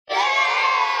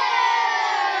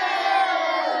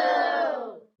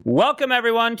Welcome,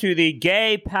 everyone, to the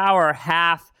Gay Power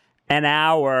Half an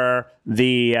Hour,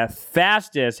 the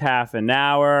fastest half an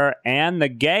hour and the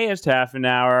gayest half an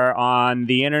hour on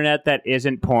the internet that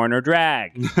isn't porn or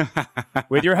drag.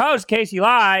 With your host, Casey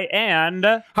Lai, and...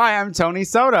 Hi, I'm Tony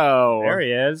Soto. There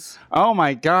he is. Oh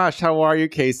my gosh, how are you,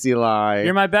 Casey Lai?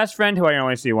 You're my best friend who I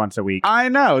only see once a week. I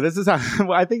know. This is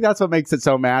how, I think that's what makes it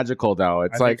so magical, though.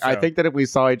 It's I think that if we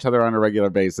saw each other on a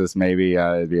regular basis, maybe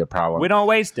it'd be a problem. We don't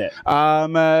waste it.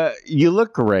 You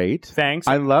look great. Thanks.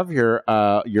 I love your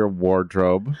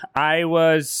wardrobe. I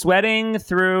was sweating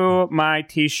through my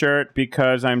t-shirt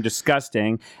because I'm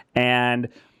disgusting, and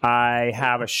I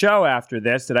have a show after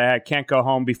this that I can't go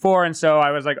home before, and so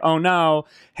I was like, oh no,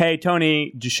 hey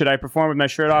Tony, should I perform with my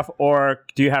shirt off, or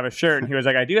do you have a shirt? And he was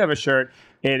like, I do have a shirt.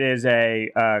 It is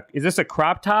is this a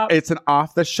crop top? It's an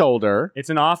off-the-shoulder. It's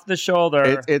an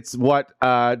off-the-shoulder. It's what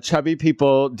chubby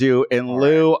people do in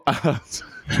lieu of...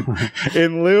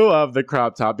 in lieu of the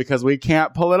crop top, because we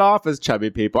can't pull it off as chubby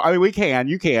people. I mean,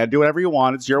 you can do whatever you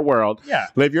want. It's your world. Yeah.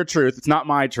 Live your truth. It's not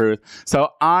my truth. So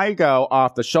I go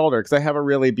off the shoulder because I have a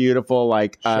really beautiful,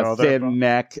 thin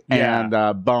neck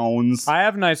and bones. I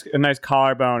have a nice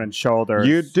collarbone and shoulders.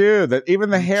 You do that. Even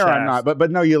the hair, chest. I'm not.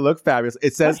 But no, you look fabulous.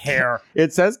 It says hair.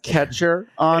 It says catcher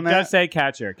on it. It does say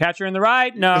catcher. Catcher in the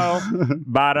right? No.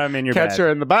 Bottom in your bed. Catcher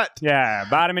in the butt. Yeah,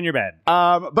 bottom in your bed.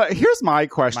 But here's my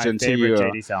question to you. My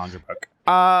favorite J.D. Salinger book.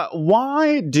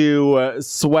 Why do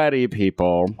sweaty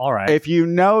people, all right, if you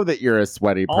know that you're a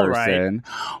sweaty person,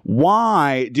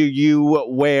 why do you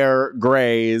wear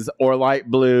grays or light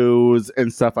blues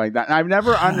and stuff like that? And I've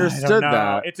never understood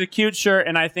that. It's a cute shirt,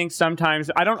 and I think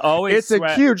sometimes, I don't always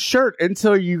sweat. A cute shirt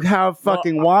until you have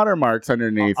fucking watermarks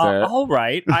underneath it. All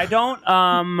right. I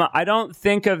don't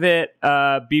think of it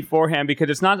beforehand,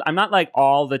 because I'm not like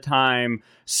all the time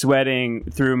sweating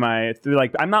through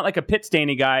I'm not like a pit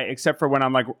stainy guy, except for when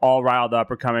I'm like all riled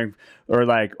up or coming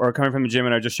from the gym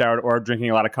and I just showered, or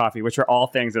drinking a lot of coffee, which are all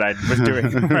things that I was doing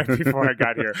right before I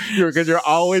got here. Because you're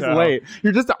always late.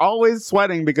 You're just always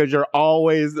sweating because you're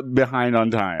always behind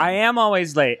on time. I am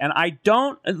always late, and I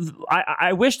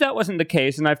wish that wasn't the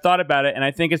case, and I've thought about it, and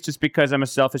I think it's just because I'm a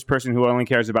selfish person who only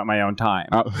cares about my own time.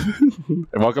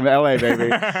 Welcome to LA, baby.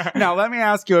 Now, let me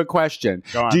ask you a question.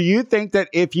 Do you think that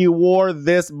if you wore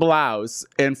this blouse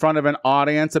in front of an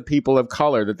audience of people of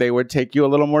color, that they would take you a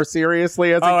little more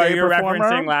seriously as a gay performer?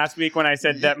 Referencing last week when I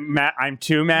said that I'm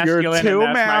too masculine. You're too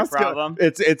and that's masculine. my problem.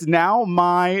 It's now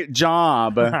my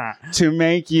job to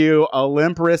make you a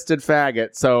limp-wristed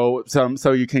faggot,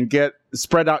 so you can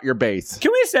spread out your base.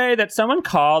 Can we say that someone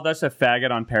called us a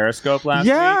faggot on Periscope last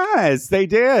week? Yes, they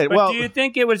did. But do you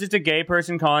think it was just a gay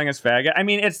person calling us faggot? I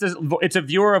mean, it's a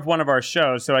viewer of one of our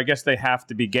shows, so I guess they have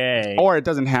to be gay. Or it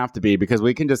doesn't have to be, because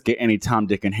we can just get any Tom,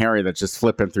 Dick, and Harry that's just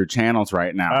flipping through channels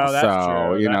right now. Oh, that's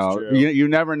true. That's true. You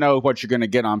never know what you're going to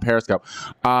get on Periscope.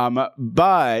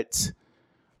 But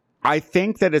I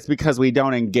think that it's because we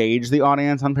don't engage the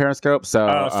audience on Periscope.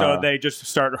 So they just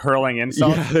start hurling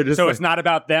insults. Yeah, so it's not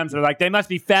about them. So they're like, they must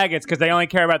be faggots because they only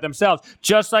care about themselves.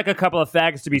 Just like a couple of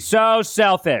faggots to be so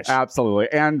selfish.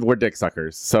 Absolutely. And we're dick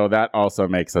suckers. So that also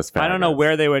makes us faggots. I don't know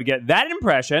where they would get that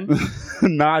impression.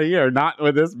 Not here. Not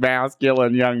with this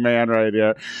masculine young man right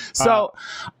here. So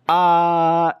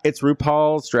it's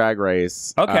RuPaul's Drag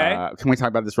Race. Okay. Can we talk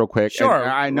about this real quick? Sure.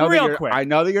 I know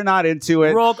that you're not into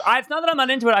it. It's not that I'm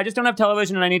not into it. I just don't have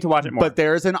television and I need to watch it more. But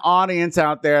there's an audience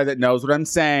out there that knows what I'm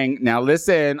saying. Now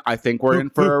listen, I think we're in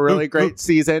for a really great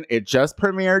season. It just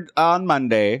premiered on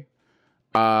Monday.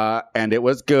 And it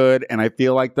was good, and I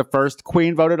feel like the first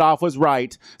queen voted off was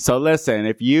right. So listen,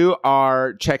 if you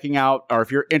are checking out, or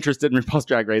if you're interested in RuPaul's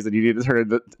Drag Race, then you need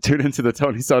to tune into the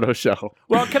Tony Soto Show.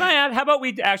 Well, can I add? How about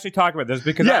we actually talk about this,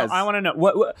 because yes. I want to know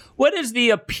what is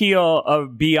the appeal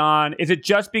of Beyond? Is it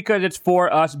just because it's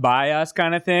for us, by us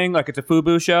kind of thing, like it's a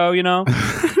FUBU show, you know?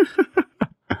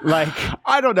 Like,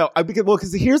 I don't know.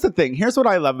 Because here's the thing. Here's what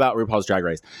I love about RuPaul's Drag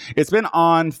Race. It's been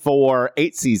on for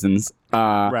 8 seasons.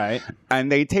 Right.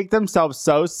 And they take themselves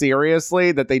so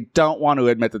seriously that they don't want to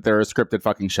admit that they're a scripted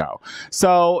fucking show.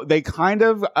 So they kind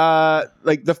of,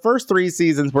 like the first 3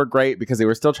 seasons were great because they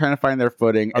were still trying to find their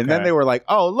footing. And then they were like,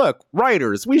 oh, look,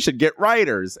 writers, we should get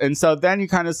writers. And so then you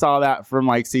kind of saw that from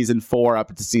like season 4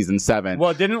 up to season 7.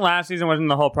 Well, didn't last season, wasn't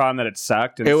the whole problem that it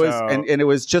sucked? And it was, and it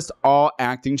was just all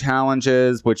acting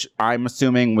challenges, which I'm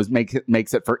assuming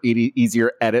makes it for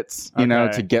easier edits, you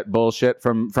know, to get bullshit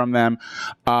from them.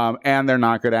 And and they're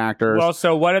not good actors. Well,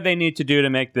 so what do they need to do to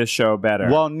make this show better?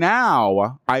 Well,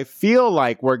 now I feel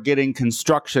like we're getting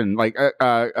construction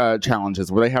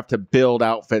challenges where they have to build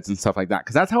outfits and stuff like that,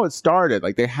 because that's how it started.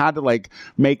 Like they had to like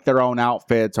make their own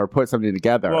outfits or put something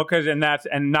together. Well,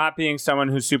 and not being someone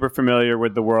who's super familiar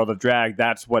with the world of drag,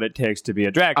 that's what it takes to be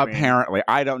a drag queen. Apparently,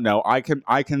 I don't know. I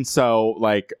can sew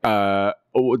like 2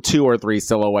 or 3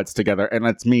 silhouettes together, and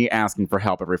it's me asking for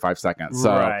help every 5 seconds. So,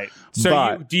 right.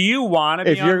 So do you want to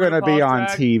be? If you're going to be on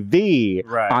TV,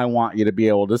 right. I want you to be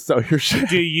able to sew your shit.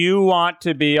 Do you want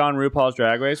to be on RuPaul's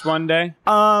Drag Race one day?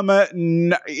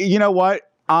 You know what?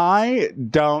 I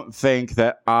don't think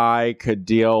that I could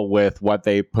deal with what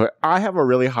they put. I have a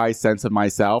really high sense of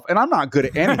myself, and I'm not good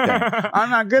at anything. I'm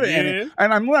not good at anything,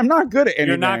 and I'm not good at anything.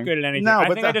 You're not good at anything. No,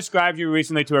 I think I described you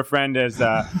recently to a friend as,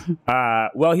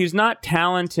 well, he's not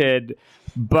talented,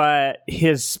 but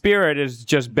his spirit is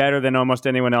just better than almost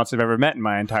anyone else I've ever met in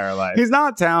my entire life. He's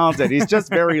not talented. He's just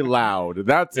very loud.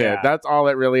 That's it. That's all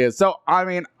it really is. So, I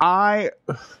mean,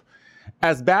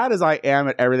 as bad as I am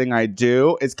at everything I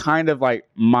do, it's kind of like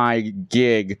my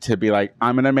gig to be like,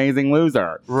 I'm an amazing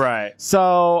loser. Right.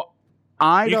 So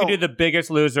you can do the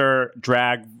Biggest Loser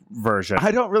drag version.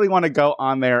 I don't really want to go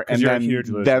on there and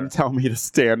then them tell me to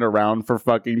stand around for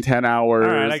fucking 10 hours.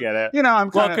 All right, I get it. You know,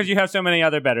 because you have so many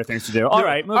other better things to do. All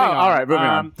right, moving on. All right, moving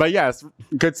on. But yes,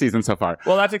 good season so far.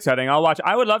 Well, that's exciting. I'll watch it.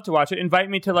 I would love to watch it. Invite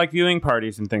me to like viewing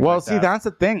parties and things like that. Well, see, that's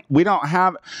the thing. We don't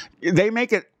have... They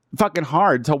make it fucking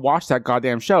hard to watch that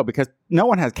goddamn show because no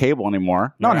one has cable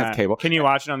anymore. No one has cable. Can you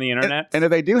watch it on the internet? And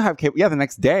if they do have cable, the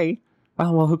next day.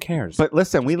 Oh, well, who cares? But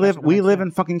listen, we live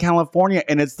in fucking California,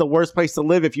 and it's the worst place to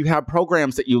live if you have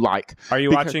programs that you like. Are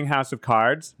you watching House of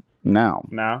Cards? No.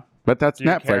 But that's Do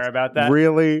you Netflix. Care about that?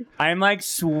 Really? I'm like,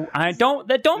 I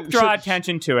don't draw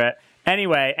attention to it.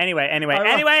 Anyway.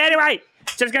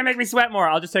 It's just gonna make me sweat more.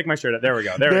 I'll just take my shirt off. There we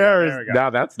go. There we go.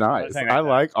 Now that's nice. I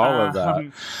like all of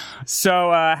that.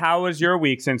 So, how was your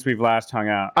week since we've last hung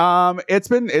out? It's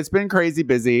been crazy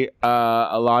busy.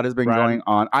 A lot has been going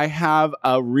on. I have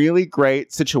a really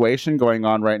great situation going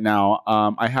on right now.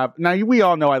 We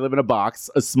all know I live in a box,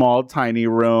 a small, tiny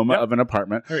room of an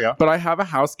apartment. There you go. But I have a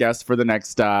house guest for the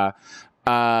next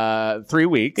 3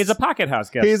 weeks. He's a pocket house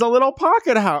guest. He's a little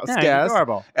pocket house guest. He's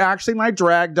adorable. Actually, my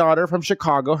drag daughter from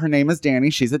Chicago, her name is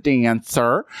Danny. She's a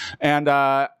dancer. And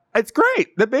it's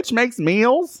great. The bitch makes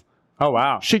meals. Oh,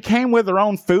 wow. She came with her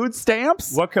own food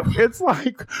stamps. It's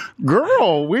like,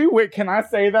 girl, can I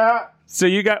say that? So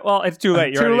you got, well, it's too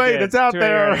late. Too late. It's out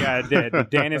there. Yeah, it did.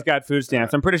 Danny's got food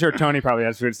stamps. I'm pretty sure Tony probably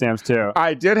has food stamps too.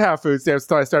 I did have food stamps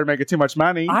until I started making too much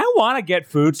money. I want to get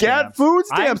food stamps. Get food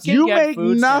stamps. You make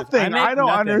nothing. I don't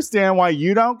understand why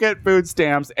you don't get food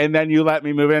stamps and then you let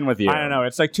me move in with you. I don't know.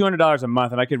 It's like $200 a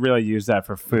month and I could really use that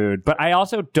for food. But I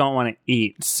also don't want to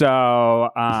eat. So,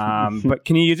 but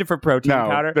can you use it for protein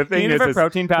powder? The thing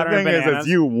is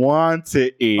you want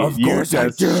to eat. Of course I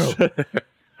do.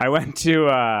 I went to,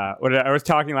 I was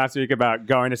talking last week about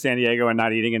going to San Diego and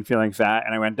not eating and feeling fat,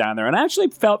 and I went down there and I actually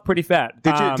felt pretty fat.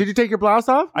 Did you take your blouse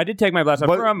off? I did take my blouse off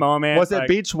for a moment. Was it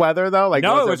beach weather though?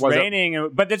 No, it was raining,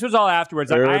 but this was all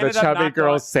afterwards. The chubby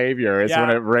girl's savior is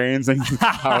when it rains and you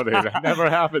pouted. It never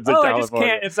happens in California. I just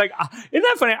can't. It's like, isn't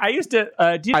that funny? I used to,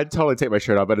 I'd totally take my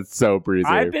shirt off, but it's so breezy.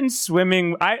 I've been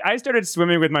swimming. I started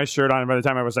swimming with my shirt on by the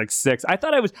time I was like 6. I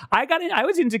thought I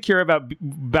was insecure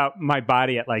about my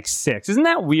body at like 6. Isn't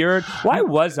that weird? Why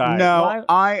was I? No,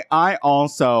 I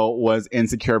also was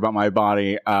insecure about my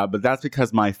body, but that's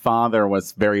because my father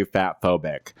was very fat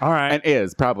phobic. All right. And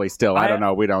is probably still. I don't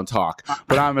know. We don't talk.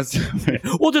 But I'm assuming.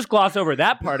 We'll just gloss over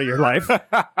that part of your life.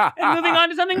 And moving on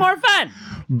to something more fun.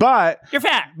 But you're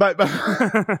fat. But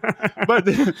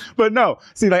no.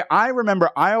 See, like I remember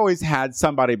I always had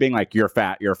somebody being like, you're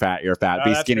fat,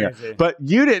 be skinnier. Crazy. But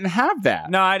you didn't have that.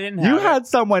 No, I didn't have You had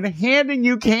someone handing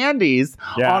you candies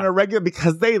on a regular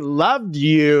because they loved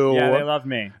you. Yeah, they love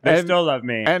me. They still love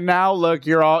me. And now look,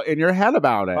 you're all in your head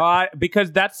about it.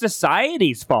 Because that's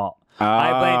society's fault.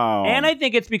 I blame, and I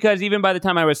think it's because even by the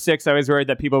time I was 6, I was worried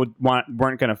that people weren't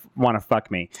going to want to fuck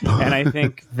me, and I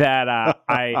think that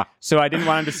so I didn't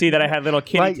want them to see that I had little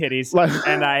kitty titties,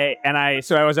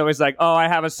 so I was always like, oh, I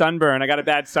have a sunburn, I got a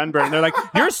bad sunburn. And they're like,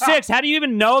 you're 6, how do you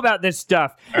even know about this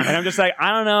stuff? And I'm just like,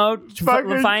 I don't know,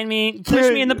 find me, push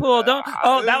me in the pool. Don't.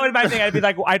 Oh, that would be my thing. I'd be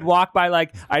like, I'd walk on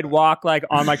like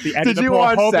the edge of the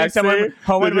pool, hoping someone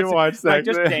would watch like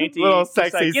just dainty, little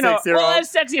sexy 6-year-old. Well,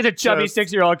 as sexy as a chubby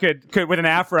 6-year-old could could with an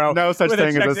afro. No such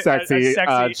thing as a sexy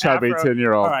chubby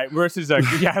 10-year-old. All right, versus I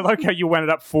like how you went it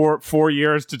up 4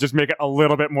 years to just make it a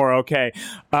little bit more okay.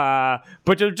 But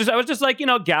I was just like,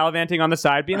 gallivanting on the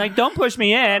side, being like, don't push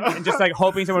me in, and just like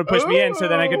hoping someone would push me in, so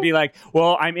then I could be like,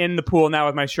 well, I'm in the pool now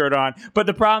with my shirt on. But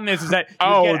the problem is that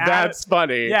that's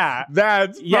funny. Yeah,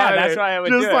 that's funny. That's why I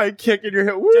would just do like kicking your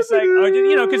hip, just like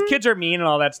because kids are mean and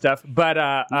all that stuff. But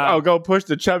go push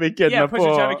the chubby kid in the pool. Yeah,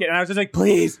 push the chubby kid, and I was just like,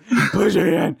 please push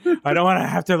me in. I don't want to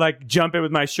have to like jump in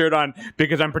with my shirt on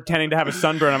because I'm pretending to have a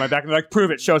sunburn on my back. And they're like,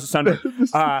 prove it, show us a sunburn.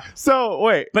 So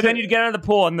wait, but then you'd get out of the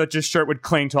pool and the shirt would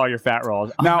cling to all your fat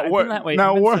rolls. Now we're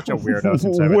such a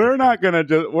weirdo.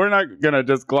 We're not gonna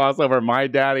just gloss over my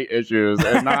daddy issues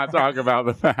and not talk about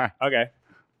the fact. Okay.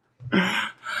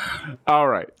 All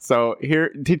right. So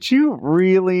here, did you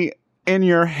really, in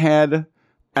your head,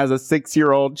 as a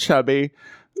 6-year-old chubby,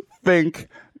 think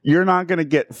you're not going to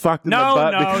get fucked in the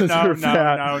butt because you're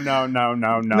fat? No.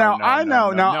 Now I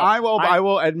know. I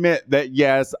will admit that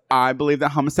yes, I believe that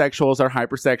homosexuals are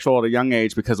hypersexual at a young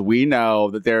age because we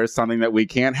know that there is something that we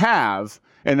can't have,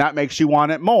 and that makes you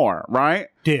want it more, right?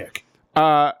 Dick.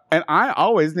 And I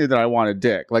always knew that I wanted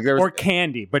dick. Like there was or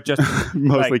candy, but just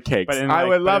mostly cakes. I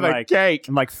would love a cake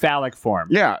in like phallic form.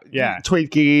 Yeah.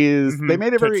 Twinkies. Mm-hmm. They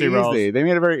made it very easy. Rolls. They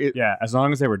made it very as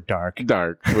long as they were dark.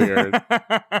 Weird.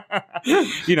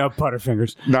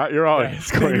 Butterfingers. Not your audience.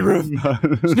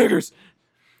 Snickers.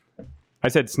 I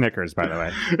said Snickers, by the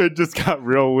way. It just got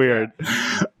real weird.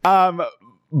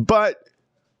 But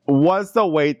was the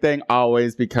weight thing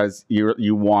always because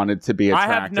you wanted to be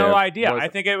attractive? I have no idea. I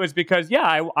think it was because,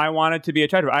 I wanted to be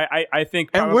attractive. I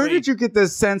think probably... And where did you get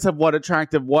this sense of what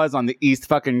attractive was on the East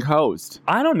fucking Coast?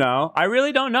 I don't know. I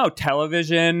really don't know.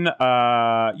 Television,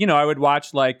 I would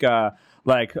watch like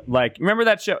remember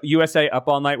that show USA Up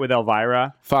All Night with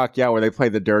Elvira? Fuck yeah, where they play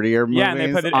the dirtier movies and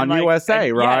they put it on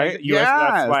USA, right?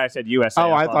 That's why I said USA.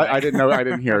 Oh, I didn't know. I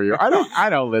didn't hear you. I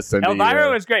don't listen.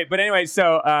 Elvira was great, but anyway,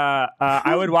 so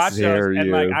I would watch those and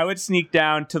like I would sneak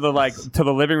down to the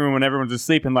living room when everyone's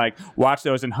asleep and like watch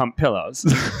those and hump pillows.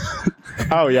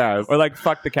 Oh yeah, or like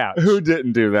fuck the couch. Who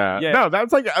didn't do that? Yeah. No,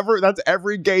 that's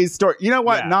every gay story. You know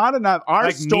what? Yeah. Not enough. Our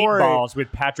like story Meatballs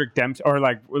with Patrick Dempsey, or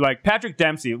like Patrick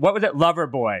Dempsey. What was it?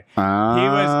 Loverboy. He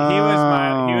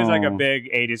was like a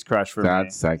big 80s crush for me.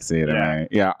 That's sexy to me.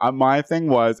 Yeah. My thing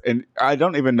was, and I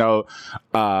don't even know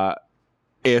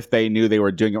if they knew they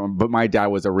were doing it, but my dad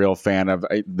was a real fan of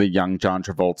the young John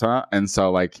Travolta, and so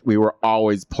like we were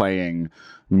always playing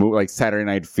like Saturday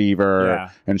Night Fever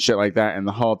and shit like that, and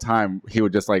the whole time he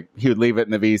would leave it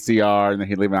in the VCR and then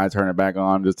he'd leave it and I'd turn it back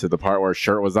on just to the part where his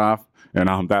shirt was off. And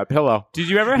hump that pillow. Did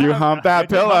you ever? Hump that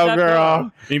pillow, girl.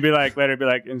 And you'd be like, later,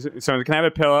 someone, can I have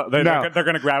a pillow? They're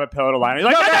going to grab a pillow to line.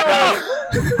 You're like,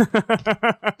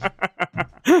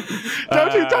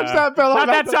 don't you touch that pillow? Not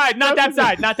that side. Not that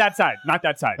side. Not that side. Not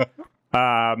that side.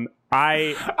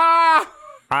 Wait,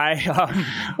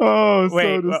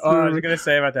 what I was going to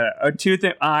say about that? Two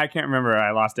things. I can't remember.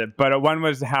 I lost it. But one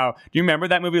was how. Do you remember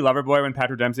that movie Loverboy when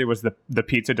Patrick Dempsey was the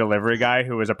pizza delivery guy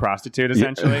who was a prostitute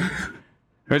essentially? Yeah.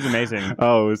 It was amazing.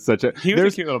 Oh, it was such a... He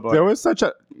was a cute little boy. There was such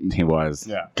a... He was.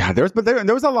 Yeah. God, there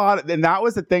was a lot... And that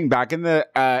was the thing. Back in the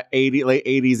late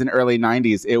 80s and early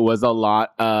 90s, it was a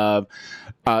lot of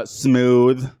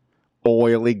smooth,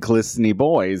 oily, glistening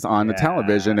boys on the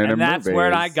television and in movies. And that's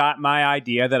where I got my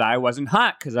idea that I wasn't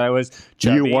hot, because I was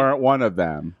chubby. You weren't one of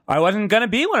them. I wasn't going to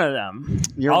be one of them.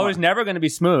 I was never going to be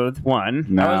smooth, one.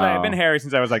 No. I've been hairy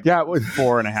since I was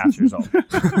 4.5 years old.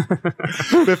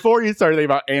 Before you started thinking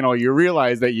about anal, you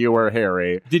realized that you were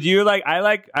hairy. Did you when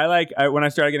I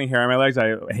started getting hair on my legs,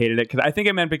 I hated it, because I think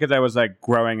it meant because I was like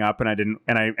growing up and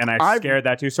I scared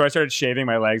that too. So I started shaving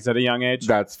my legs at a young age.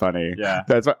 That's funny. Yeah.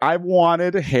 I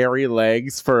wanted hairy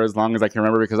legs for as long as I can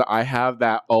remember, because I have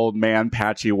that old man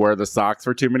patchy wear the socks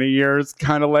for too many years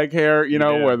kind of leg hair,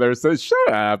 where there's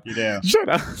shut up. You do. Shut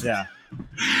up. Yeah.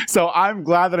 So I'm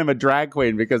glad that I'm a drag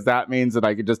queen, because that means that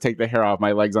I could just take the hair off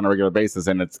my legs on a regular basis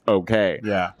and it's okay.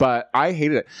 Yeah. But I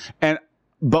hated it.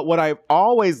 But what I've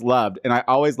always loved, and I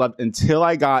always loved until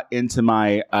I got into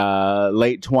my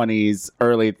late 20s,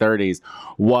 early 30s,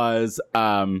 was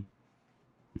I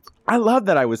love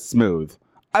that I was smooth.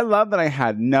 I love that I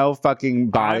had no fucking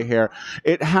body hair.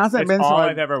 It hasn't been all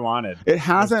I've ever wanted. It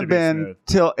hasn't been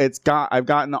till I've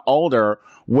gotten older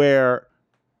where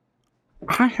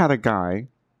I had a guy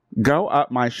go up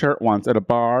my shirt once at a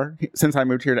bar since I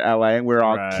moved here to LA, and we were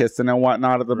all kissing and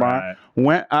whatnot at the bar.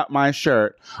 Went up my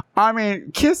shirt. I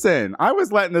mean, kissing. I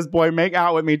was letting this boy make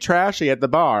out with me trashy at the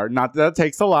bar. Not that it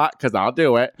takes a lot, because I'll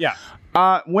do it. Yeah.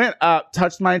 Went up,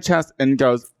 touched my chest, and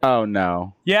goes, "Oh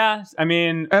no." Yeah, I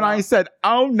mean, And I said,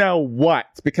 "Oh no, what?"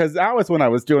 Because that was when I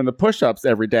was doing the push-ups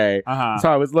every day,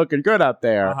 so I was looking good up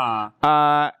there.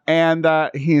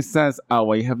 And he says, "Oh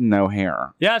well, you have no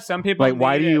hair." Yeah, some people like,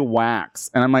 why do you it. wax?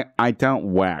 And I'm like, I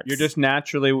don't wax. You're just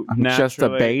naturally just a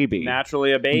baby.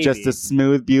 Naturally a baby. I'm just a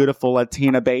smooth, beautiful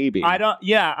Latina baby.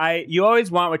 You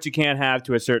always want what you can't have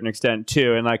to a certain extent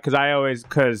too, and like,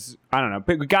 because I don't know,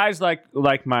 but guys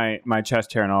like my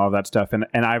chest hair and all of that stuff, and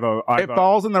it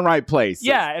falls in the right place.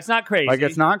 Yeah, it's not crazy. Like,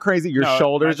 it's not crazy. Your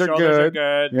shoulders are good.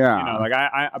 Yeah, you know, like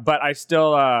but I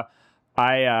still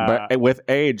but with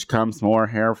age comes more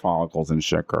hair follicles and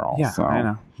shit, girl. Yeah, so I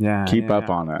know. Yeah, keep up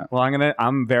on it. Well,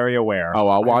 I'm very aware. Oh,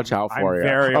 I'll watch out for you.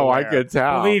 Very aware. I could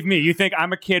tell. Believe me, you think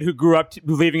I'm a kid who grew up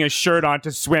leaving his shirt on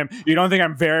to swim. You don't think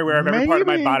I'm very aware of every part of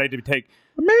my body to take.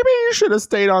 Maybe you should have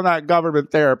stayed on that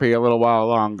government therapy a little while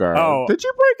longer. Oh, did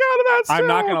you break out of that still? I'm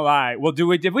not gonna lie. Well,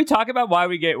 did we talk about why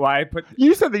I put?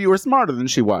 You said that you were smarter than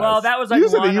she was. Well, that was like you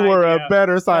said that you were a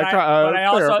better therapist. But I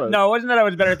also no, it wasn't that I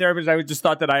was a better therapist. I just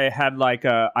thought that I had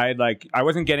I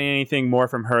wasn't getting anything more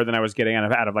from her than I was getting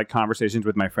out of like conversations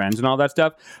with my friends and all that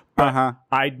stuff. But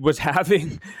I was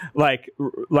having but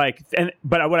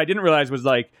what I didn't realize was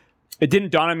like it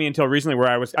didn't dawn on me until recently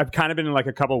where I've kind of been in like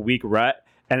a couple week rut.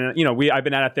 And you know, I've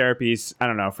been out of therapies, I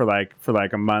don't know, for like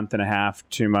a month and a half,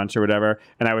 2 months or whatever,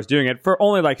 and I was doing it for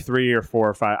only like 3 or 4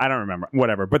 or 5, I don't remember,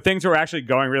 whatever. But things were actually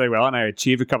going really well, and I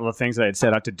achieved a couple of things that I had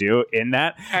set out to do in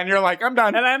that. And you're like, I'm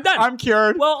done. And I'm done. I'm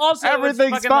cured. Well, also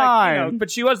everything's fine. Like, but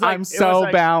she was like, I'm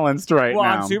so balanced right now. Well,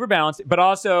 I'm super balanced, but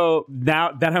also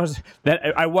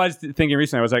I was thinking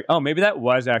recently, I was like, oh, maybe that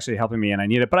was actually helping me, and I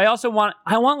need it. But I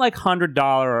want like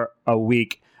 $100 a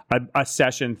week. A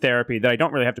session therapy that I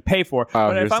don't really have to pay for. Oh,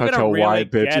 but you're if I'm such gonna a really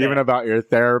white bitch, even about your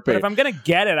therapy. But if I'm gonna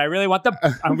get it, I really want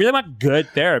good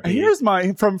therapy. Here's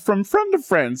my from friend to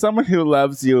friend, someone who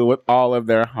loves you with all of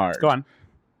their heart. Go on.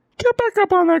 Get back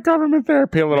up on that government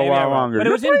therapy a little while longer. But it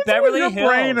was in Beverly Hills. Your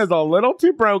brain is a little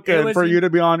too broken for you to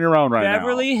be on your own right now.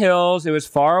 Beverly Hills. It was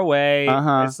far away.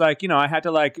 It's like, you know, I had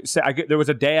to like say, there was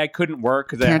a day I couldn't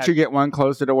work. Can't you get one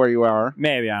closer to where you are?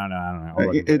 Maybe. I don't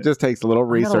know. It just takes a little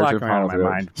research and follow my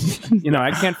mind. You know,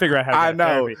 I can't figure out how to I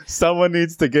know. Therapy. Someone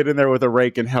needs to get in there with a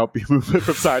rake and help you move it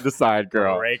from side to side,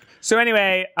 girl. Rake. So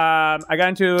anyway, I got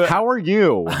into... How are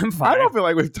you? I'm fine. I don't feel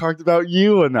like we've talked about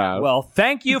you enough. Well,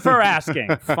 thank you for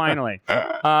asking, finally.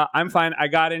 I'm fine. I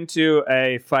got into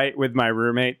a fight with my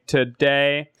roommate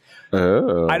today.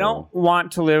 Oh. I don't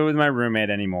want to live with my roommate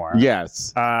anymore.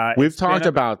 Yes. We've talked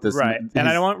about this. Right. And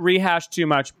I don't want to rehash too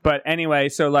much. But anyway,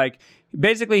 so like,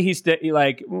 basically how did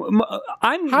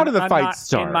the fight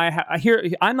start?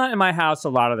 I'm not in my house a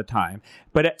lot of the time,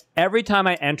 but every time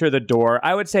I enter the door,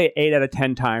 I would say 8 out of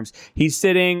 10 times, he's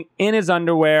sitting in his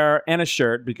underwear and a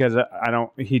shirt because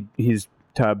he's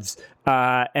tubs.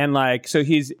 And like, so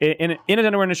he's in his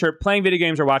underwear and a shirt playing video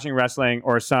games or watching wrestling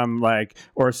or some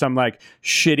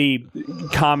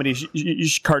shitty comedy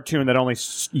cartoon that only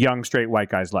young straight white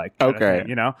guys like. Okay.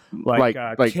 You know, like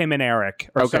Kim and Eric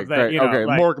or something. Great. You know, okay.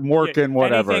 Mork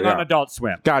whatever. Anything on Adult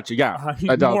Swim. Gotcha. Yeah.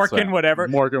 Adult Swim. Whatever.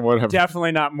 Mork and whatever.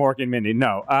 Definitely not Mork and Mindy.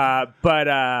 No.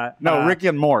 No, Ricky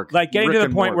and Mork. Like getting to the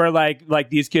point where like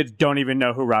these kids don't even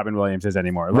know who Robin Williams is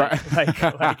anymore.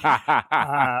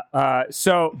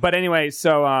 So, but anyway,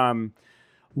 so and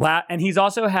he's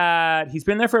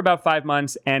been there for about 5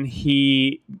 months, and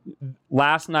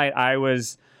last night I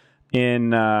was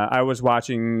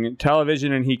watching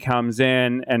television, and he comes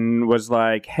in and was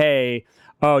like, hey,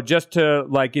 just to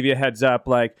like give you a heads up,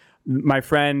 like my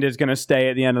friend is going to stay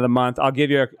at the end of the month.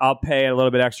 I'll pay a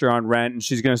little bit extra on rent, and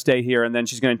she's going to stay here, and then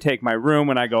she's going to take my room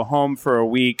when I go home for a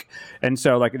week. And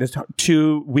so like this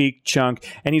 2-week chunk,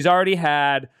 and he's already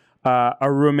had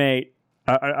a roommate,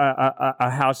 a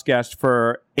house guest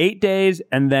for 8 days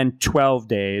and then 12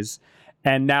 days.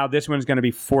 And now this one's going to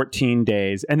be 14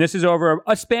 days. And this is over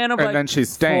a span of like then she's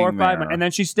staying 4 or 5 there. months. And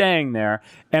then she's staying there.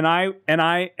 And I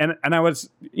was,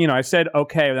 you know, I said,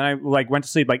 okay. And then I like went to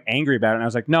sleep like angry about it. And I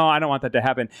was like, no, I don't want that to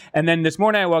happen. And then this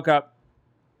morning I woke up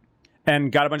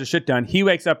and got a bunch of shit done. He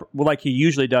wakes up like he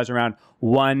usually does around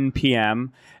 1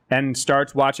 p.m. and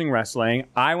starts watching wrestling.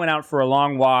 I went out for a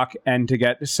long walk and to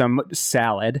get some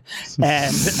salad,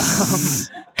 and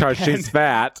because she's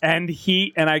fat. And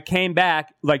I came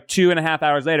back like 2.5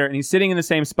 hours later, and he's sitting in the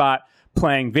same spot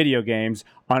playing video games.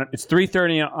 It's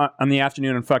 3:30 on the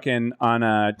afternoon and fucking on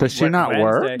a. Does she not Wednesday.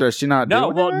 work? Does she not? No,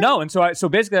 no. And so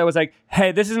basically I was like,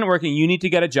 hey, this isn't working. You need to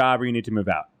get a job or you need to move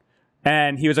out.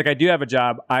 And he was like, I do have a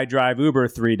job. I drive Uber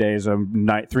 3 nights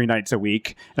a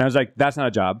week. And I was like, that's not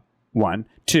a job. 1,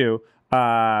 2,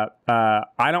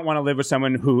 I don't want to live with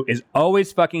someone who is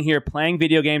always fucking here playing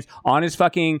video games on his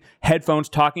fucking headphones,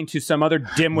 talking to some other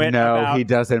dimwit. No, he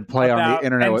doesn't play on the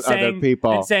internet with other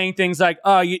people. And saying things like,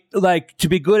 oh, you, like, to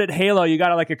be good at Halo, you got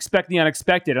to, like, expect the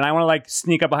unexpected. And I want to, like,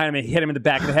 sneak up behind him and hit him in the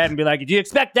back of the head and be like, did you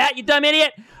expect that, you dumb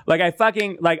idiot? Like, I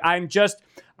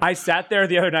sat there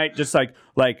the other night just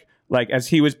like as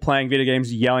he was playing video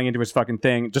games, yelling into his fucking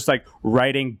thing, just like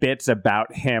writing bits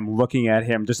about him, looking at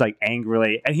him just like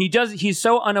angrily. And he's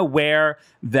so unaware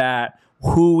that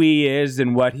who he is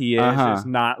and what he is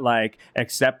not like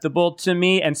acceptable to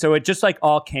me. And so it just like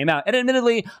all came out. And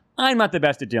admittedly, I'm not the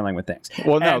best at dealing with things.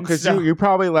 Well, no, because you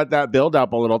probably let that build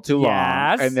up a little too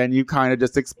long. And then you kind of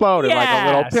just exploded like a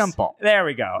little pimple. There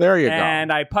we go. There you go.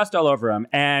 And I pussed all over him.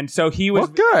 And so he was...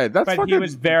 Well, good. That's But he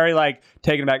was very like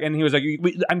taken aback. And he was like,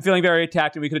 I'm feeling very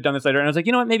attacked and we could have done this later. And I was like,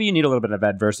 you know what? Maybe you need a little bit of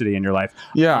adversity in your life.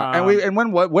 Yeah.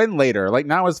 When later? Like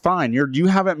now is fine. You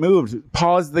haven't moved.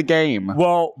 Pause the game.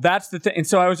 Well, that's the thing. And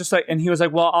so I was just like... And he was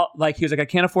like, well, he was like, I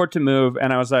can't afford to move.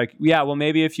 And I was like, yeah, well,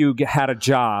 maybe if you had a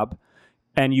job...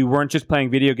 and you weren't just playing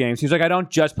video games. He's like, I don't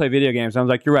just play video games. I was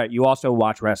like, you're right. You also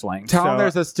watch wrestling. Tell him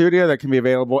there's a studio that can be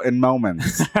available in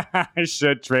moments. I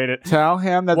should trade it. Tell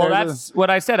him that that's what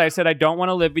I said. I said, I don't want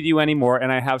to live with you anymore,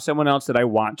 and I have someone else that I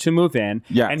want to move in.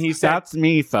 Yeah, and he said, that's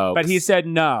me, folks. But he said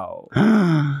no.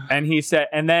 And he said,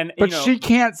 and then, but she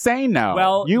can't say no.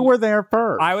 Well, you were there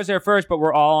first. I was there first, but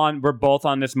we're both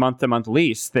on this month-to-month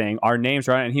lease thing. Our names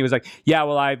are on it. And he was like, yeah,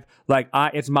 well,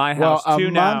 it's my house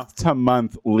too now. A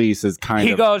month-to-month lease is kind of...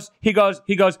 He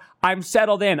goes, I'm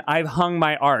settled in. I've hung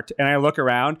my art. And I look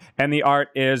around, and the art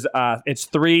is, it's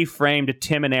 3 framed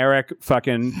Tim and Eric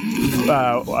fucking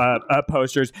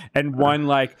posters, and one,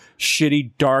 like,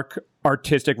 shitty, dark,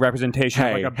 artistic representation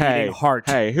of, like, a beating heart.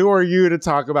 Hey, who are you to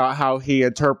talk about how he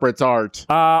interprets art?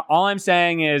 All I'm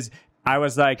saying is, I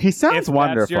was like, he sounds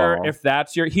wonderful.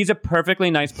 He's a perfectly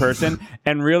nice person.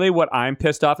 And really what I'm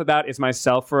pissed off about is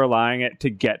myself for allowing it to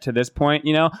get to this point,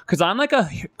 you know, because I'm like a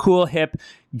cool, hip,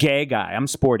 gay guy. I'm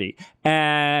sporty.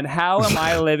 And how am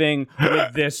I living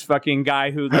with this fucking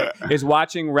guy who like, is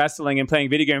watching wrestling and playing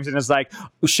video games and is like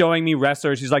showing me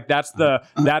wrestlers? He's like, that's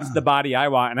the body I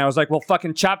want. And I was like, well,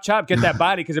 fucking chop, get that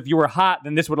body. Because if you were hot,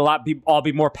 then this would all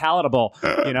be more palatable,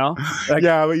 you know? Like,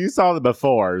 yeah, but you saw the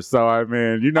before. So, I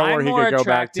mean, you know where he could go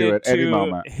back to at any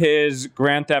moment. His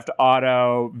Grand Theft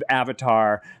Auto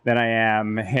avatar than I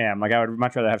am him. Like, I would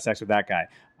much rather have sex with that guy.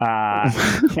 Oh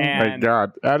my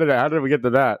God. How did we get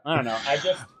to that? I don't know.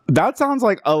 That sounds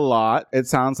like a lot. It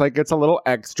sounds like it's a little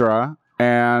extra.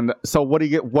 And so what are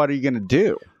you going to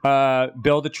do?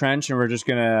 Build a trench and we're just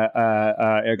going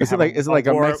to is it like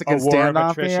a Mexican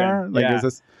standoff here? Like yeah. Is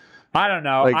this I don't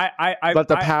know. Like, let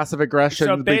the passive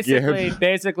aggression begin.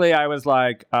 Basically I was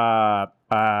like well,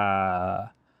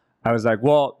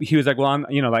 he was like, well, I'm,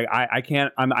 you know, like I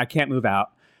can't move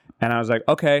out. And I was like,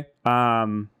 okay.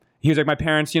 He was like, my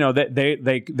parents, you know,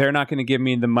 they're not going to give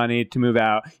me the money to move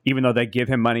out, even though they give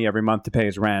him money every month to pay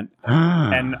his rent.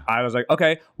 And I was like,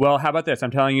 okay, well, how about this? I'm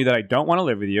telling you that I don't want to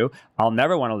live with you. I'll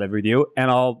never want to live with you.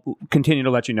 And I'll continue to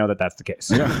let you know that that's the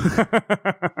case. Yeah.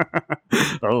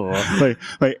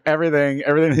 like everything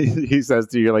he says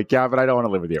to you, you're like, yeah, but I don't want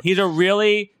to live with you. He's a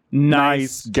really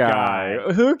nice guy.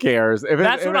 Who cares?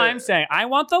 That's what I'm saying. I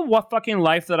want the fucking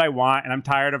life that I want, and I'm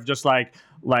tired of just I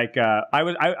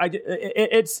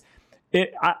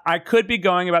could be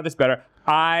going about this better.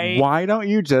 Why don't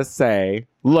you just say,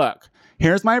 look,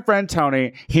 here's my friend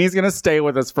Tony. He's going to stay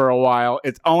with us for a while.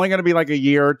 It's only going to be like a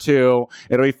year or two.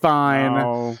 It'll be fine.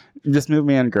 No. Just move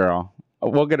me in, girl.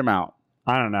 We'll get him out.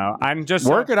 I don't know. I'm just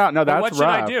work it out. No, that's what should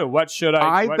rough. I do? What should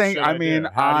I?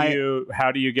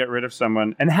 How do you get rid of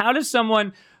someone? And how does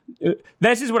someone?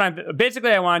 This is what I'm.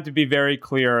 Basically, I wanted to be very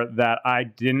clear that I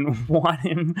didn't want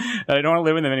him. That I don't want to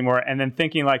live with him anymore. And then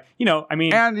thinking like, you know, I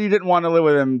mean, and you didn't want to live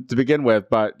with him to begin with,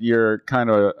 but you're kind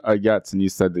of a yutz, and you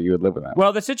said that you would live with him.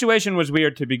 Well, the situation was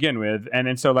weird to begin with,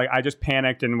 and so like I just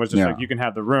panicked and was just like, you can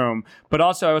have the room. But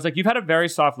also, I was like, you've had a very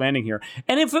soft landing here.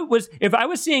 And if I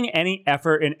was seeing any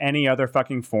effort in any other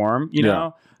fucking form, you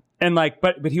know. And like,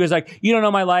 but he was like, you don't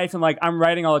know my life, and like, I'm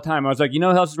writing all the time. I was like, you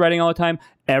know who else is writing all the time?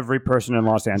 Every person in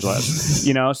Los Angeles,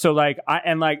 you know. So like,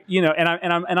 I'm not giving him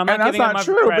my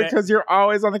true credit. Because you're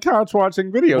always on the couch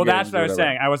watching video games. Well, that's what I was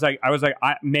saying. I was like,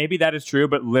 maybe that is true,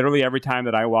 but literally every time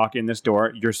that I walk in this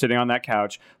door, you're sitting on that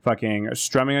couch, fucking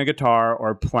strumming a guitar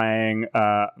or playing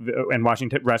and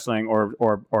watching wrestling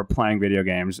or playing video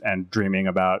games and dreaming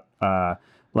about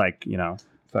like, you know,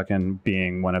 fucking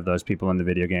being one of those people in the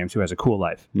video games who has a cool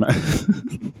life.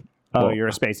 Oh, Well, you're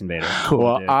a space invader. Cool.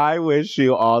 well, dude. I wish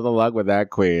you all the luck with that,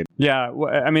 Queen. Yeah,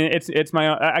 well, I mean, it's my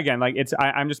own, again, like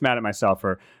I'm just mad at myself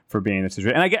for being in this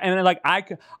situation, and like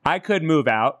I could move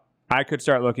out. I could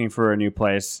start looking for a new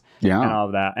place and all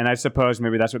of that. And I suppose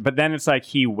maybe that's what, but then it's like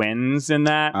he wins in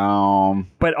that.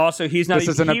 But also he's not. This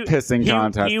isn't a pissing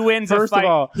contest. He wins First a fight. of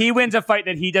all, he wins a fight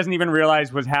that he doesn't even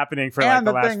realize was happening for like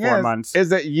the last 4 months.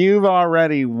 Is that you've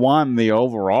already won the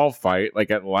overall fight?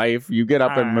 Like at life, you get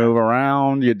up and move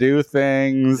around, you do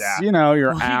things. Yeah. You know,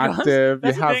 you're active.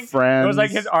 You have friends. It was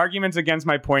like his arguments against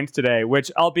my points today,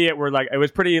 which albeit were like it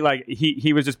was pretty like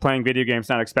he was just playing video games,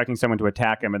 not expecting someone to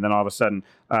attack him, and then all of a sudden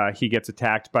he gets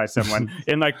attacked by someone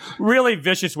in like really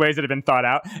vicious ways that have been thought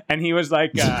out, and he was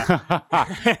like,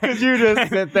 "Could you just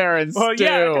sit there and well, stew?"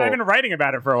 Yeah, I've been writing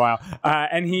about it for a while,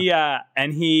 and he, I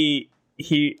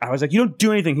was like, "You don't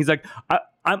do anything." He's like,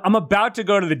 I'm about to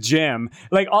go to the gym.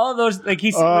 Like all of those, like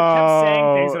he kept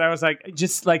saying things that I was like,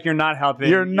 just like you're not helping.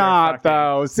 You're not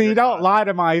though. See, don't lie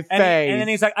to my face. And then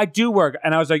he's like, I do work,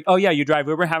 and I was like, oh yeah, you drive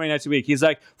Uber. How many nights a week? He's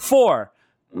like 4.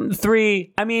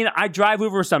 3. I mean, I drive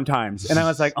Uber sometimes, and I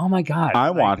was like, "Oh my god!"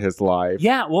 I want his life.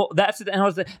 Yeah, well, that's. And I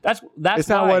was like, that's. Is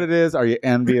that what it is? Are you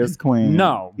envious, Queen?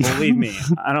 No, believe me,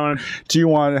 I don't want to. Do you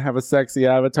want to have a sexy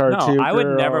avatar too? No, I would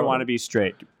girl? never want to be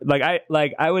straight. I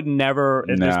would never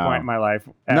at this point in my life.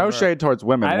 Ever. No shade towards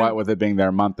women. What with it being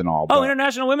their month and all. Oh,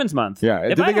 International Women's Month. Yeah.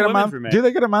 Do they get a month? Do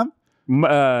they get a month?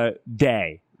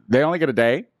 Day. They only get a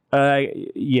day.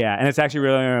 Yeah, and it's actually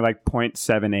really only like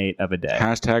 0.78 of a day.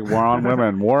 Hashtag war on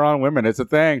women. War on women. It's a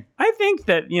thing. I think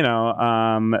that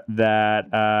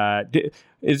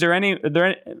is there any?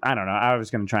 I don't know. I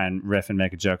was going to try and riff and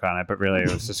make a joke on it, but really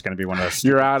it was just going to be one of those.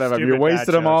 You're out of them. You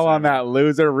wasted them all on that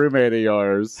loser roommate of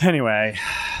yours. Anyway,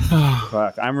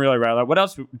 fuck. I'm really riled up. What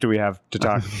else do we have to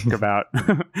talk about?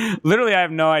 Literally, I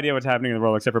have no idea what's happening in the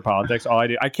world except for politics. All I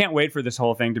do, I can't wait for this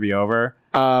whole thing to be over.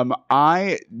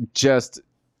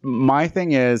 My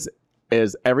thing is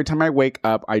every time I wake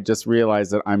up, I just realize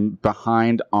that I'm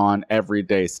behind on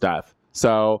everyday stuff.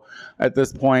 So at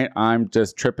this point, I'm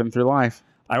just tripping through life.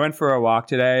 I went for a walk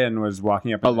today and was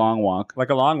walking up a long walk,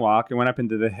 and went up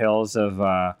into the hills of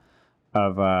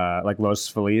like Los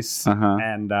Feliz.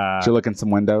 And did you look in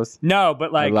some windows? No,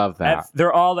 but like I love that.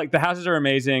 They're all like the houses are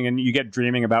amazing, and you get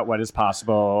dreaming about what is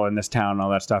possible in this town and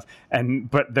all that stuff.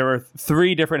 But there were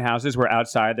 3 different houses where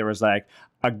outside there was like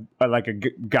a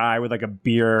guy with like a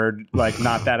beard, like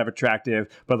not that attractive,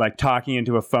 but like talking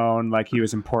into a phone like he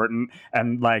was important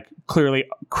and like clearly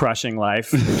crushing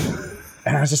life.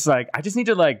 And I was just like, I just need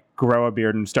to like grow a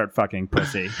beard and start fucking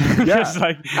pussy. Yeah,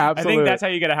 like, absolutely. I think that's how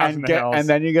you get a house in the hills. And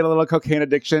then you get a little cocaine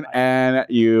addiction and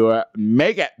you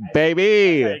make it,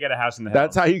 baby. That's how you get a house in the hills.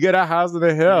 That's how you get a house in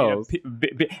the hills.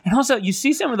 And also, you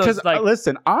see some of those like...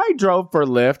 listen, I drove for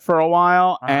Lyft for a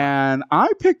while and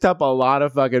I picked up a lot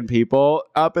of fucking people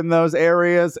up in those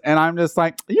areas. And I'm just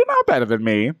like, you're not better than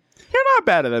me. You're not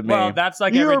better than me. Well, that's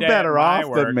like you're every day better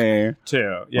off than me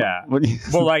too. Yeah.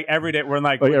 Well, like every day we're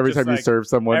like every time you serve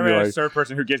someone, every you're like, serve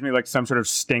person who gives me like some sort of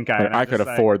stink eye. I could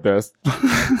afford this.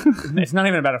 It's not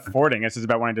even about affording. It's just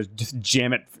about wanting to just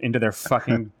jam it into their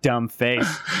fucking dumb face.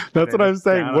 That's what I'm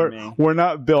saying. We're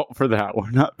not built for that.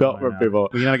 We're not built for people.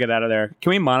 We gotta get out of there. Can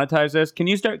we monetize this? Can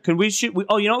you start? Can we shoot? You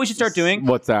know what we should start doing?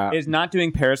 What's that? Is not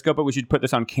doing Periscope, but we should put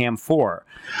this on Cam 4.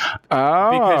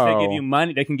 Oh, because they give you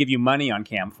money. They can give you money on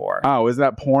Cam 4. Oh, is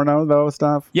that porno though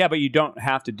stuff? Yeah, but you don't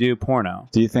have to do porno.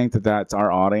 Do you think that that's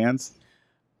our audience?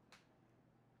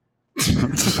 I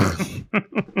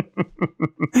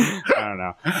don't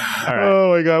know. All right.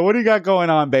 Oh my god, what do you got going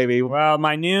on, baby? Well,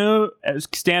 my new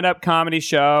stand-up comedy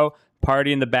show,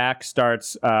 Party in the Back,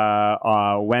 starts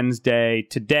Wednesday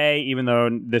today, even though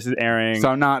this is airing.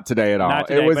 So not today at all. Not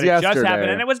today, it was but yesterday. It just happened,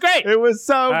 and it was great. It was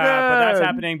so good. But that's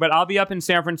happening. But I'll be up in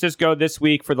San Francisco this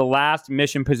week for the last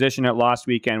mission position at Lost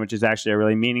Weekend, which is actually a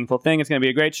really meaningful thing. It's going to be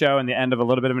a great show and the end of a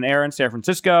little bit of an era in San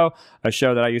Francisco, a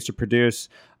show that I used to produce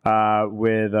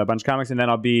with a bunch of comics. And then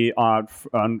I'll be on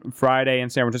Friday in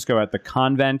San Francisco at the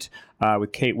Convent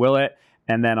with Kate Willett.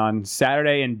 And then on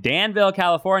Saturday in Danville,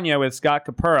 California with Scott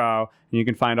Capurro. And you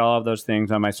can find all of those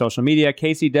things on my social media.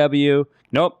 KCWLEY,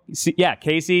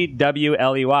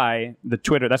 the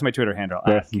Twitter. That's my Twitter handle,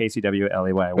 at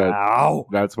KCWLEY. Wow.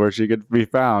 That's where she could be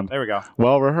found. There we go.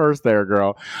 Well rehearsed there,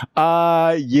 girl.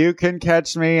 You can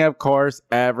catch me, of course,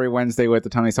 every Wednesday with the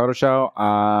Tony Soto Show.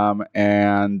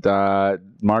 And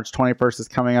March 21st is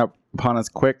coming up upon us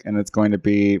quick, and it's going to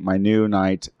be my new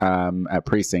night at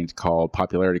Precinct called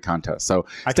Popularity Contest. So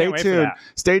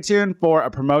stay tuned for a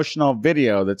promotional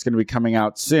video that's going to be coming coming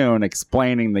out soon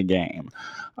explaining the game.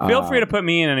 Feel free to put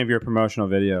me in any of your promotional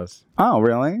videos. Oh,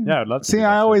 really? Yeah, I'd love to. See,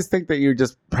 I always think that you're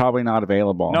just probably not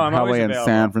available. No, I'm probably always in available.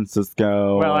 San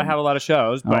Francisco. Well, I have a lot of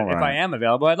shows, but All right. if I am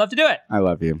available, I'd love to do it. I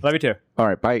love you. Love you too. All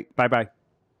right, bye. Bye-bye.